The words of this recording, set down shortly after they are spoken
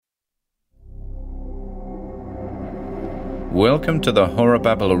Welcome to the Horror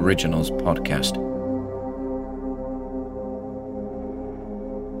Babble Originals podcast.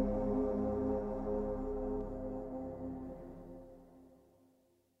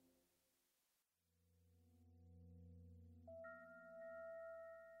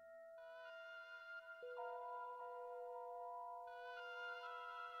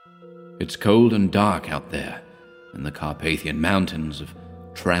 It's cold and dark out there in the Carpathian Mountains of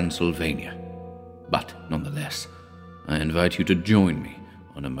Transylvania, but nonetheless, I invite you to join me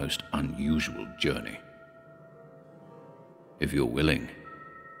on a most unusual journey. If you're willing,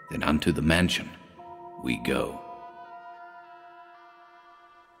 then unto the mansion we go.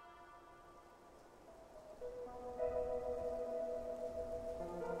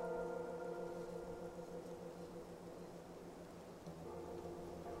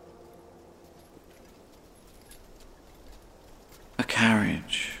 A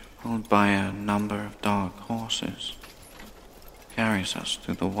carriage, pulled by a number of dark horses, carries us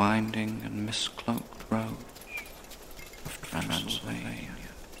through the winding and mist-cloaked roads of Transylvania.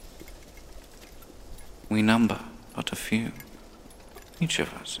 We number but a few, each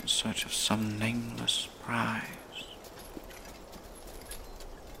of us in search of some nameless prize.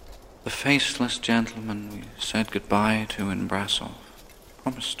 The faceless gentleman we said goodbye to in Brasov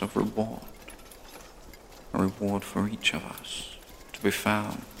promised a reward for each of us, to be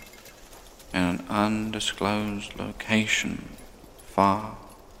found in an undisclosed location far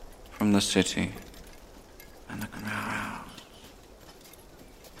from the city and the crowd.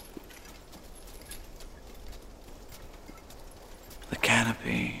 The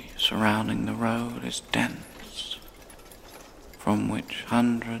canopy surrounding the road is dense, from which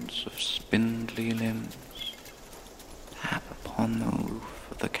hundreds of spindly limbs tap upon the roof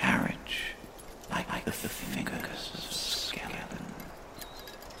of the carriage like the fingers of skeletons.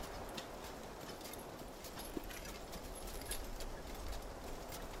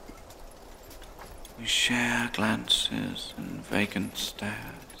 We share glances and vacant stares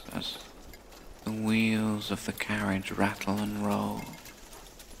as the wheels of the carriage rattle and roll.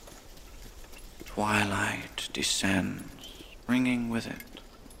 Twilight descends, bringing with it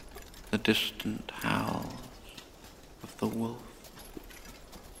the distant howls of the wolf.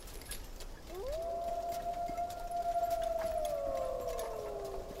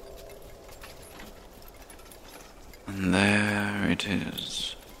 And there it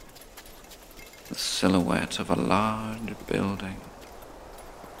is, the silhouette of a large building,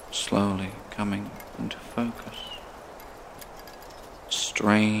 slowly coming into focus.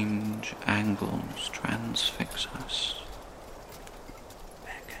 Strange angles transfix us.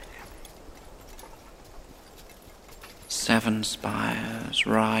 Seven spires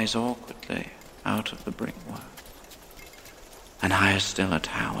rise awkwardly out of the brickwork, and higher still a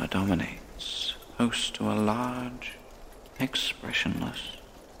tower dominates, host to a large, expressionless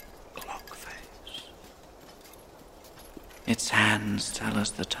clock face. Its hands tell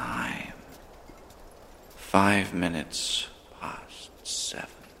us the time. 5 minutes past 7.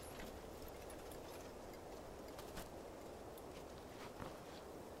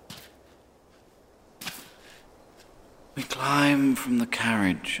 We climb from the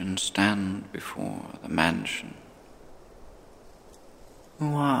carriage and stand before the mansion.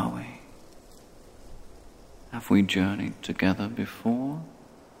 Who are we? Have we journeyed together before?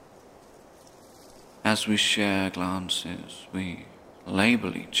 As we share glances, we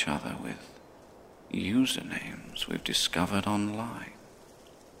label each other with usernames we've discovered online.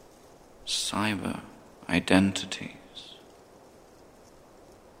 Cyber identities.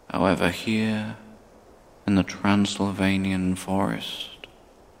 However, here in the Transylvanian forest,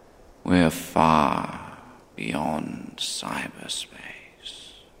 we're far beyond cyberspace.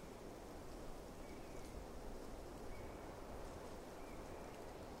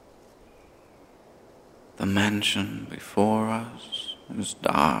 The mansion before us is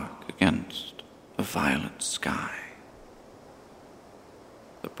dark against a violet sky.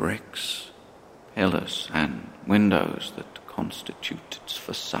 The bricks, pillars, and windows that constitute its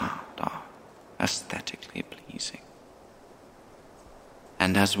facade are aesthetically pleasing.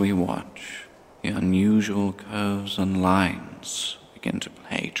 And as we watch, the unusual curves and lines begin to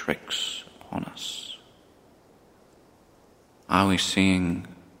play tricks upon us. Are we seeing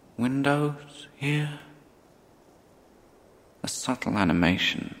windows here? A subtle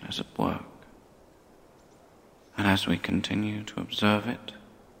animation is at work, and as we continue to observe it,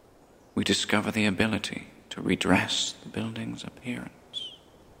 we discover the ability to redress the building's appearance.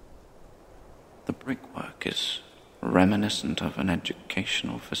 The brickwork is reminiscent of an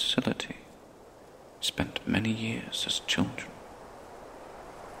educational facility spent many years as children.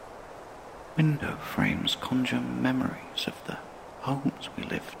 Window frames conjure memories of the homes we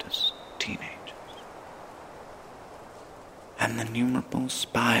lived as teenagers, and the innumerable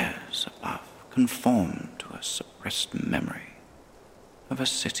spires above conform to a suppressed memory of a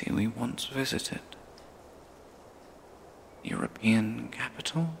city we once visited. The European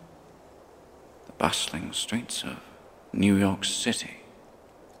capital, the bustling streets of New York City,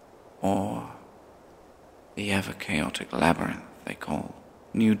 or the ever-chaotic labyrinth they call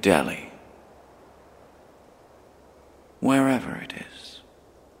New Delhi. Wherever it is,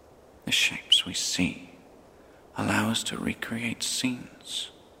 the shapes we see allow us to recreate scenes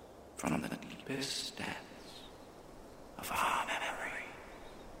from the deepest depths of our memory.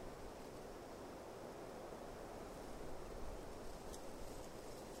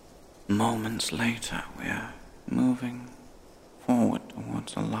 Moments later, we're moving forward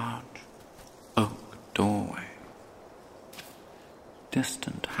towards a large oak doorway.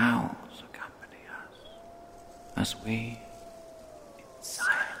 Distant howls accompany us as we, in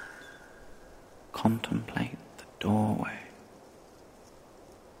silence, contemplate the doorway.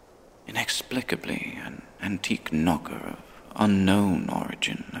 Inexplicably, an antique knocker of unknown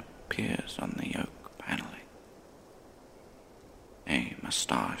origin appears on the oak paneling. A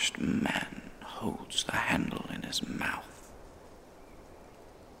mustached man holds the handle in his mouth.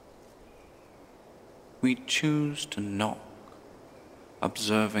 We choose to knock,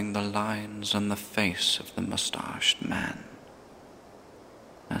 observing the lines on the face of the mustached man.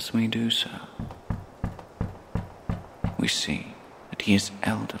 As we do so, we see that he is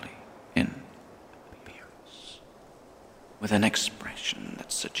elderly in appearance, with an expression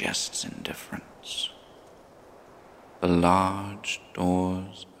that suggests indifference. The large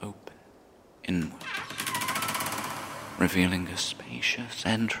doors open inward, revealing a spacious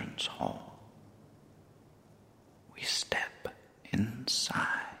entrance hall. We step inside.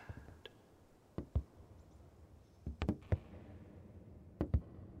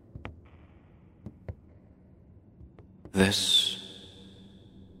 This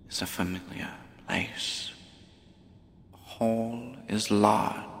is a familiar place. The hall is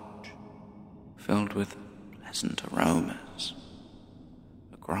large, filled with pleasant aromas.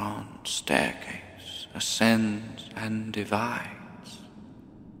 The grand staircase ascends and divides,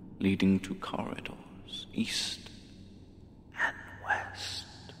 leading to corridors east and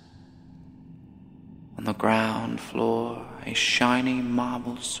west. On the ground floor, a shiny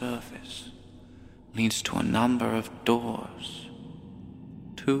marble surface leads to a number of doors,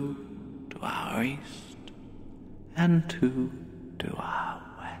 2 to our east and 2 to our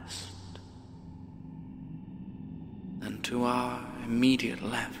west. And to our immediate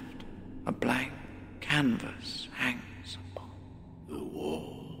left, a blank canvas hangs upon the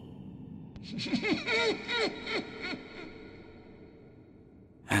wall.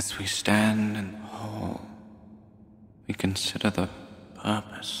 As we stand in the hall, we consider the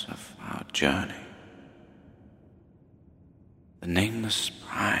purpose of our journey. The nameless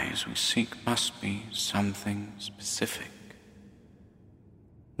prize we seek must be something specific.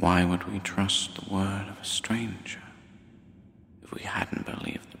 Why would we trust the word of a stranger if we hadn't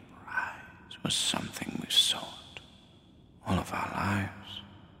believed the prize was something we sought all of our lives?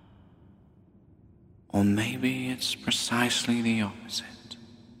 Or maybe it's precisely the opposite.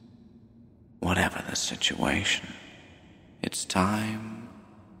 Whatever the situation, it's time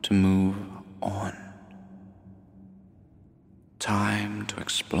to move on. Time to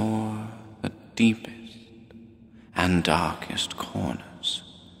explore the deepest and darkest corners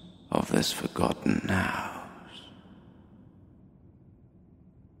of this forgotten house.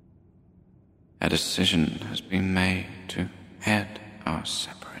 A decision has been made to head our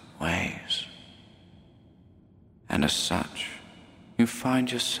separate ways. And as such, you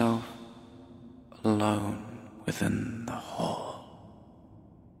find yourself alone within the hall.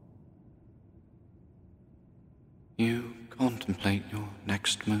 You contemplate your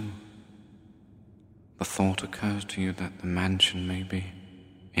next move. The thought occurs to you that the mansion may be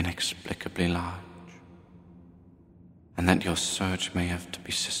inexplicably large, and that your search may have to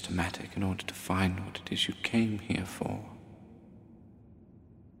be systematic in order to find what it is you came here for.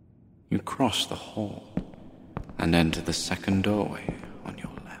 You cross the hall and enter the second doorway on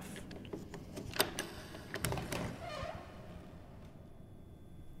your left.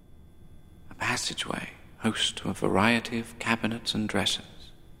 A passageway, host to a variety of cabinets and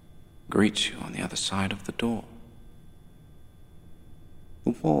dressers, greets you on the other side of the door.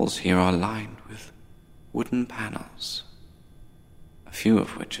 The walls here are lined with wooden panels, a few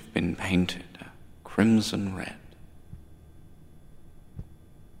of which have been painted a crimson red.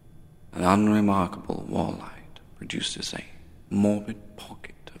 An unremarkable wall light produces a morbid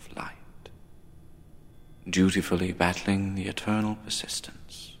pocket of light dutifully battling the eternal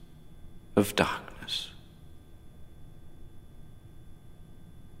persistence of darkness.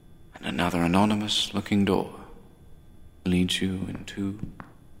 And another anonymous-looking door leads you into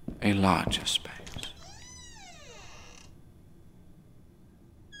a larger space.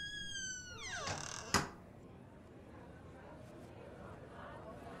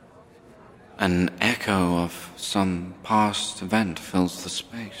 An echo of some past event fills the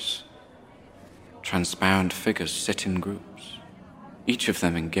space. Transparent figures sit in groups, each of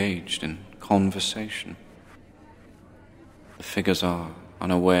them engaged in conversation. The figures are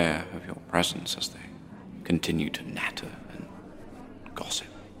unaware of your presence as they continue to natter and gossip.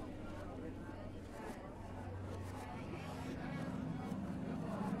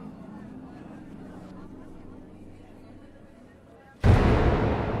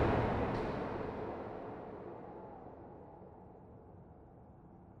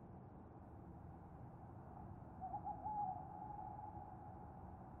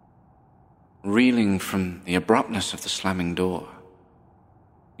 Reeling from the abruptness of the slamming door,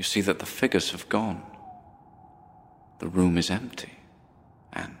 you see that the figures have gone. The room is empty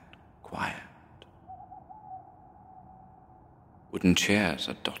and quiet. Wooden chairs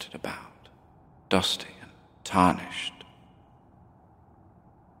are dotted about, dusty and tarnished.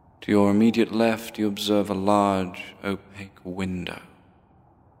 To your immediate left, you observe a large, opaque window.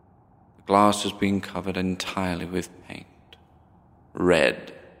 The glass has been covered entirely with paint.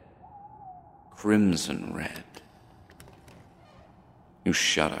 Red. Crimson red. You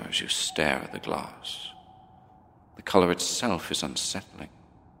shudder as you stare at the glass. The color itself is unsettling.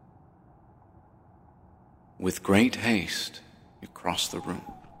 With great haste, you cross the room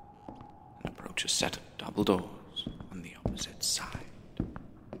and approach a set of double doors on the opposite side.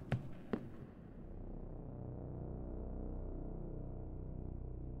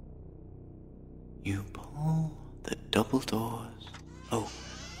 You pull the double doors open,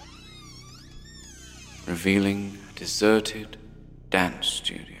 revealing a deserted dance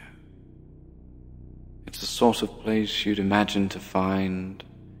studio. It's the sort of place you'd imagine to find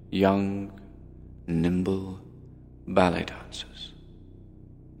young, nimble ballet dancers.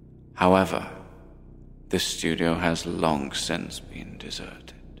 However, this studio has long since been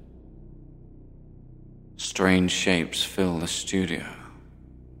deserted. Strange shapes fill the studio.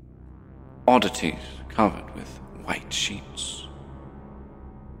 Oddities covered with white sheets.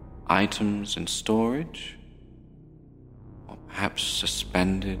 Items in storage, or perhaps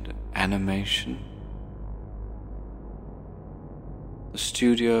suspended animation. The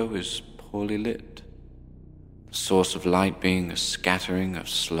studio is poorly lit, the source of light being a scattering of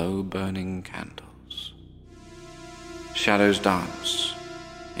slow-burning candles. Shadows dance,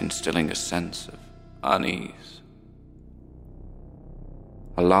 instilling a sense of unease.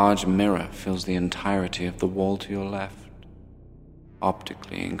 A large mirror fills the entirety of the wall to your left,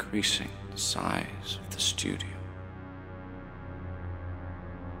 optically increasing the size of the studio.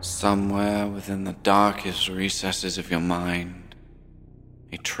 Somewhere within the darkest recesses of your mind,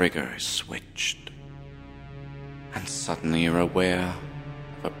 a trigger is switched, and suddenly you're aware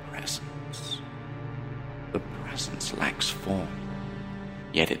of a presence. The presence lacks form,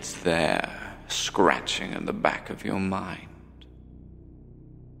 yet it's there, scratching at the back of your mind.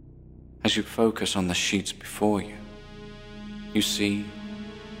 As you focus on the sheets before you, you see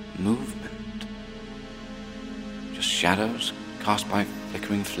movement. Just shadows cast by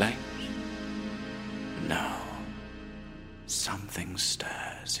flickering flames. No. Something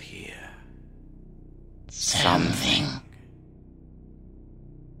stirs here. Something.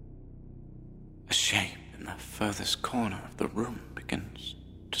 A shape in the furthest corner of the room begins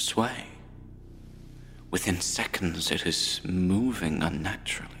to sway. Within seconds, it is moving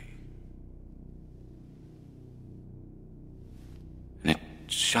unnaturally.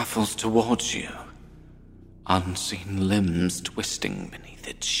 Shuffles towards you, unseen limbs twisting beneath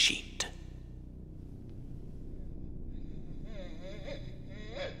its sheet.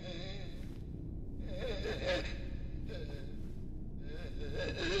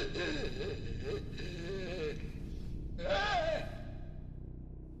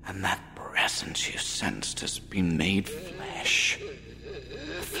 And that presence you sensed has been made flesh.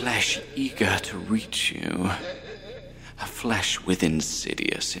 Flesh eager to reach you. A flesh with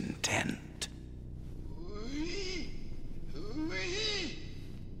insidious intent.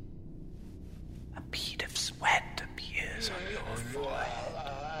 A bead of sweat appears on your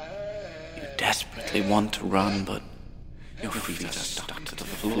forehead. You desperately want to run, but your feet are stuck to the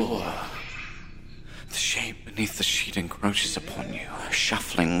floor. The shape beneath the sheet encroaches upon you,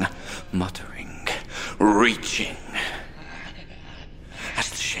 shuffling, muttering, reaching. As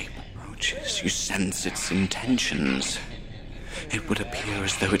the shape approaches, as you sense its intentions. It would appear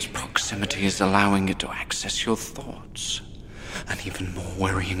as though its proximity is allowing it to access your thoughts, and even more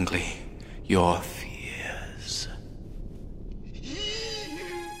worryingly, your fears.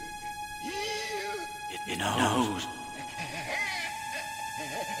 It knows.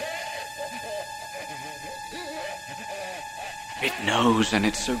 It knows, and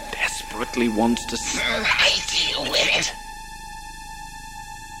it so desperately wants to slide you with it.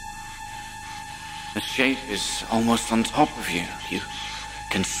 The shape is almost on top of you. You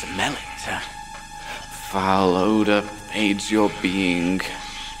can smell it. A foul odor pervades your being,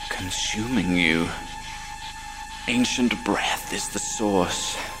 consuming you. Ancient breath is the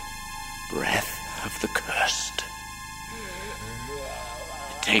source. Breath of the cursed.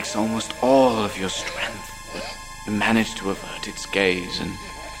 It takes almost all of your strength, but you manage to avert its gaze, and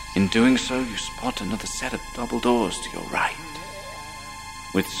in doing so, you spot another set of double doors to your right.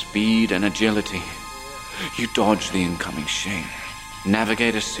 With speed and agility, you dodge the incoming shape,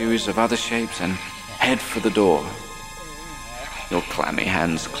 navigate a series of other shapes, and head for the door. Your clammy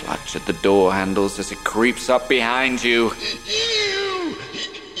hands clutch at the door handles as it creeps up behind you.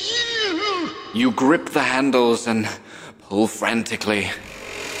 You grip the handles and pull frantically.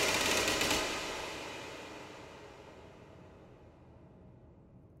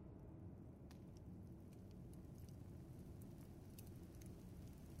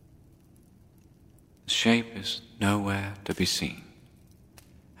 The shape is nowhere to be seen,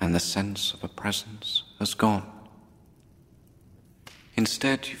 and the sense of a presence has gone.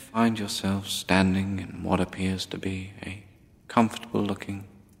 Instead, you find yourself standing in what appears to be a comfortable-looking,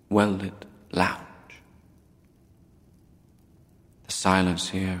 well-lit lounge. The silence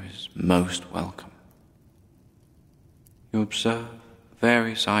here is most welcome. You observe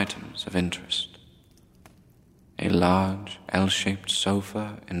various items of interest. A large L-shaped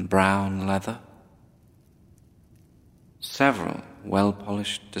sofa in brown leather. Several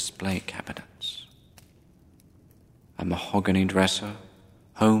well-polished display cabinets. A mahogany dresser,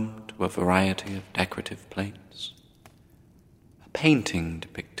 home to a variety of decorative plates. A painting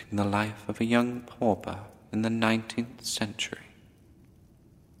depicting the life of a young pauper in the 19th century.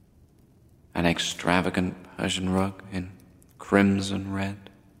 An extravagant Persian rug in crimson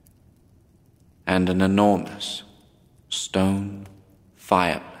red. And an enormous stone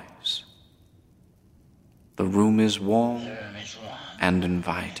fireplace. The room is warm and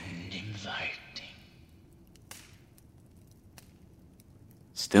inviting.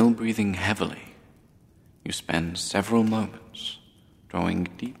 Still breathing heavily, you spend several moments drawing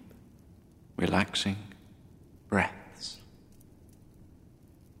deep, relaxing breaths.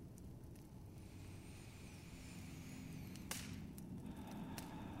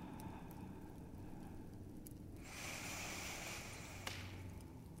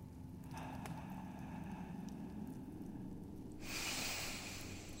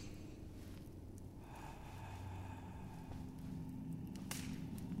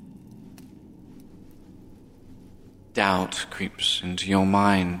 Doubt creeps into your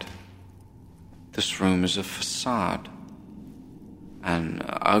mind. This room is a facade. An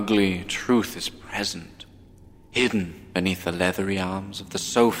ugly truth is present, hidden beneath the leathery arms of the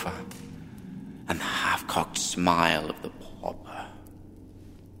sofa and the half-cocked smile of the pauper.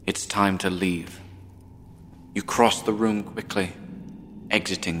 It's time to leave. You cross the room quickly,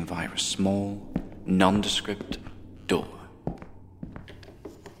 exiting via a small, nondescript door.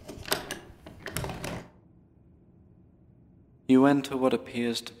 You enter what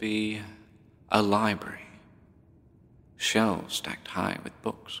appears to be a library. Shelves stacked high with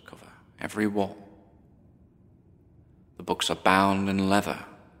books cover every wall. The books are bound in leather,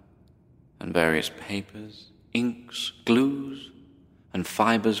 and various papers, inks, glues, and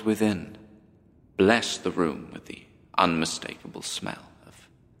fibers within bless the room with the unmistakable smell of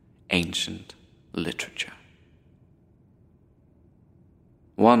ancient literature.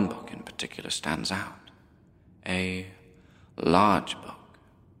 One book in particular stands out, a large book,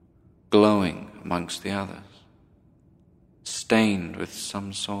 glowing amongst the others, stained with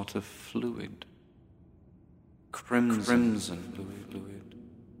some sort of fluid, crimson fluid.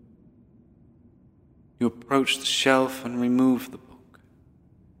 You approach the shelf and remove the book.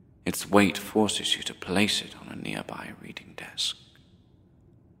 Its weight forces you to place it on a nearby reading desk.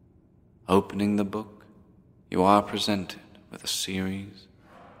 Opening the book, you are presented with a series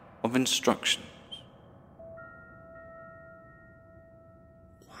of instructions.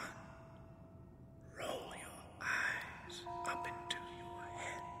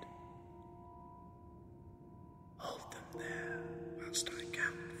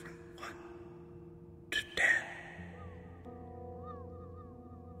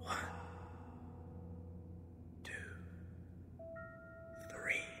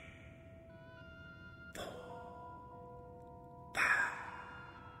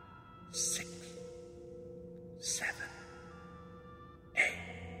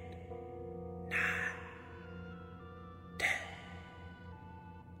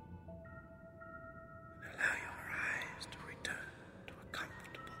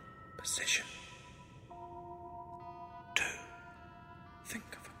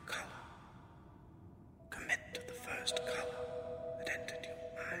 think of a color. Commit to the first color that entered your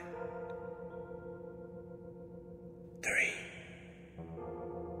mind. 3.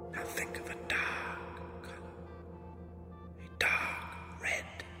 Now think of a dark color. A dark red.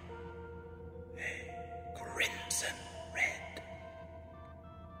 A crimson red.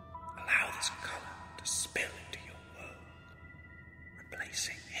 Allow this color to spill into your world,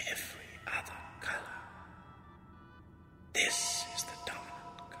 replacing every other color. This is the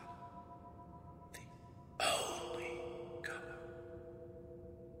dominant color, the only color.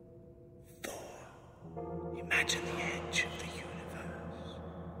 4. Imagine the edge of the universe.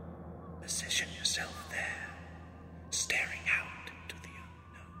 Position yourself there, staring out into the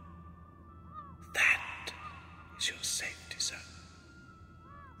unknown. That is your safety zone.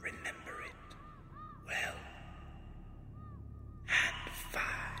 Remember it well. And 5.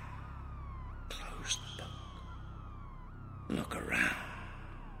 Close the book. Look around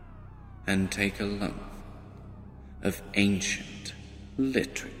and take a lump of ancient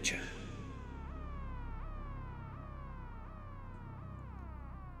literature.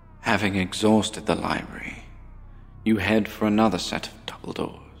 Having exhausted the library, you head for another set of double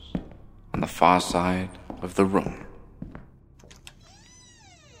doors on the far side of the room.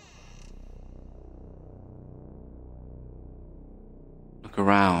 Look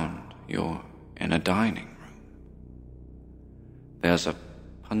around. You're in a dining room. There's a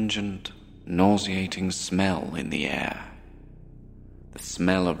pungent, nauseating smell in the air. The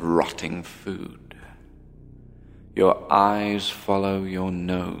smell of rotting food. Your eyes follow your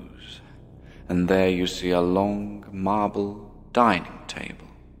nose, and there you see a long marble dining table.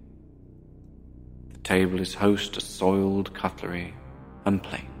 The table is host to soiled cutlery and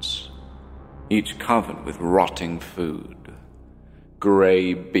plates, each covered with rotting food.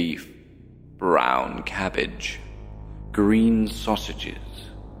 Grey beef, brown cabbage, green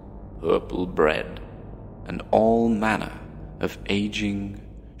sausages, purple bread, and all manner of aging,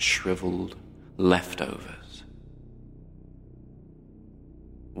 shriveled leftovers.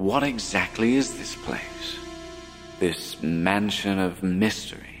 What exactly is this place? This mansion of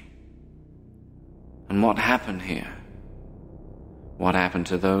mystery? And what happened here? What happened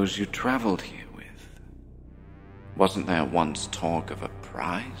to those you traveled here with? Wasn't there once talk of a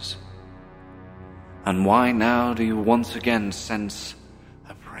prize? And why now do you once again sense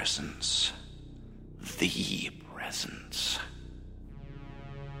a presence? The presence.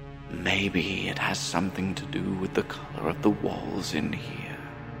 Maybe it has something to do with the color of the walls in here.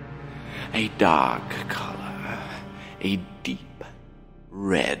 A dark color. A deep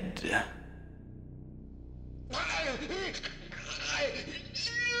red.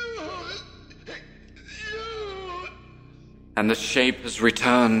 And the shape has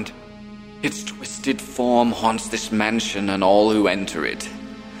returned. Its twisted form haunts this mansion and all who enter it.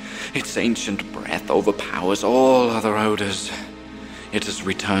 Its ancient breath overpowers all other odors. It has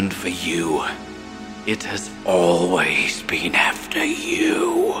returned for you. It has always been after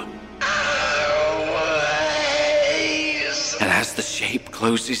you. Always. And as the shape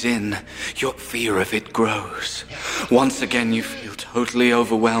closes in, your fear of it grows. Once again you feel totally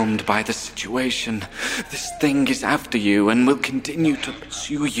overwhelmed by the situation. This thing is after you and will continue to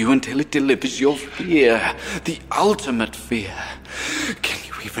pursue you until it delivers your fear. The ultimate fear. Can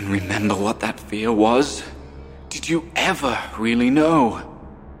you even remember what that fear was? Did you ever really know?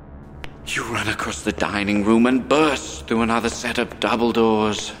 You run across the dining room and burst through another set of double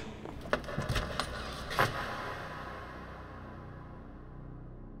doors.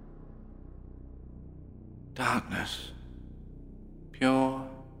 Darkness. Pure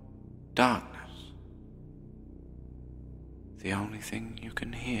darkness. The only thing you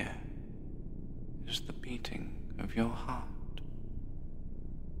can hear is the beating of your heart.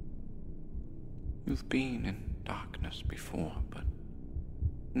 You've been in darkness before, but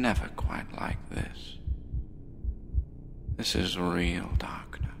never quite like this. This is real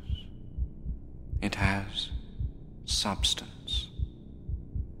darkness. It has substance.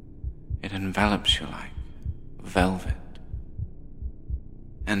 It envelops you like velvet.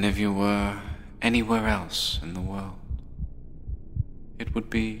 And if you were anywhere else in the world, it would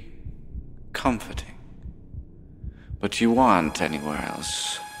be comforting. But you aren't anywhere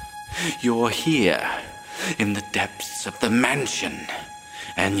else. You're here, in the depths of the mansion,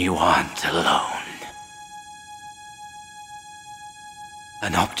 and you aren't alone.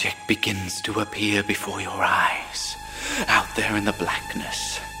 An object begins to appear before your eyes, out there in the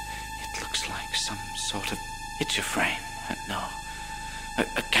blackness. It looks like some sort of picture frame. No,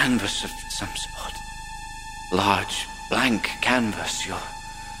 a canvas of some sort. Large, blank canvas. Your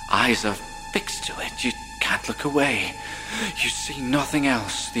eyes are fixed to it. You can't look away. You see nothing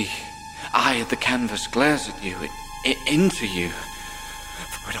else. The eye of the canvas glares at you, into you.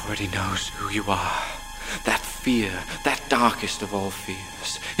 For it already knows who you are. That fear, that darkest of all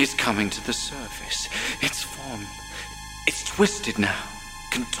fears, is coming to the surface. Its form, it's twisted now,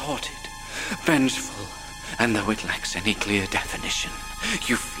 contorted, vengeful, and though it lacks any clear definition,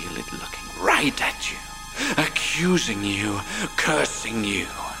 you feel it looking right at you, accusing you, cursing you.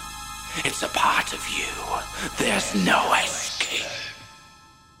 It's a part of you. There's no escape.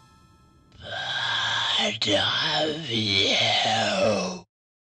 Part of you.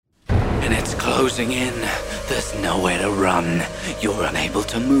 And it's closing in. There's nowhere to run. You're unable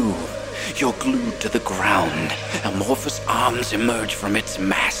to move. You're glued to the ground. Amorphous arms emerge from its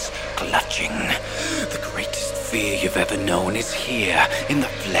mass, clutching. The greatest fear you've ever known is here, in the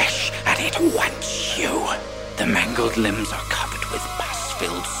flesh, and it wants you. The mangled limbs are covered with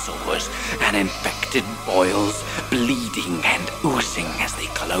pus-filled sores and infected boils, bleeding and oozing as they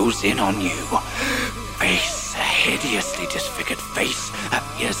close in on you. Face, a hideously disfigured face,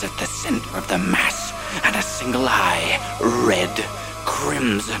 appears at the center of the mass, and a single eye, red,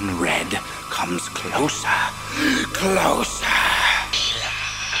 crimson red, comes closer, closer.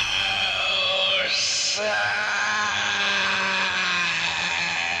 Closer.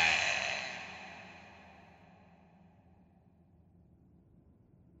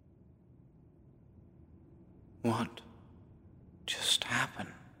 What just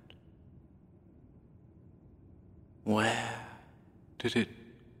happened? Where did it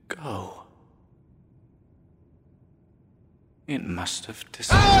go? It must have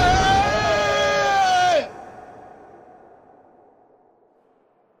disappeared.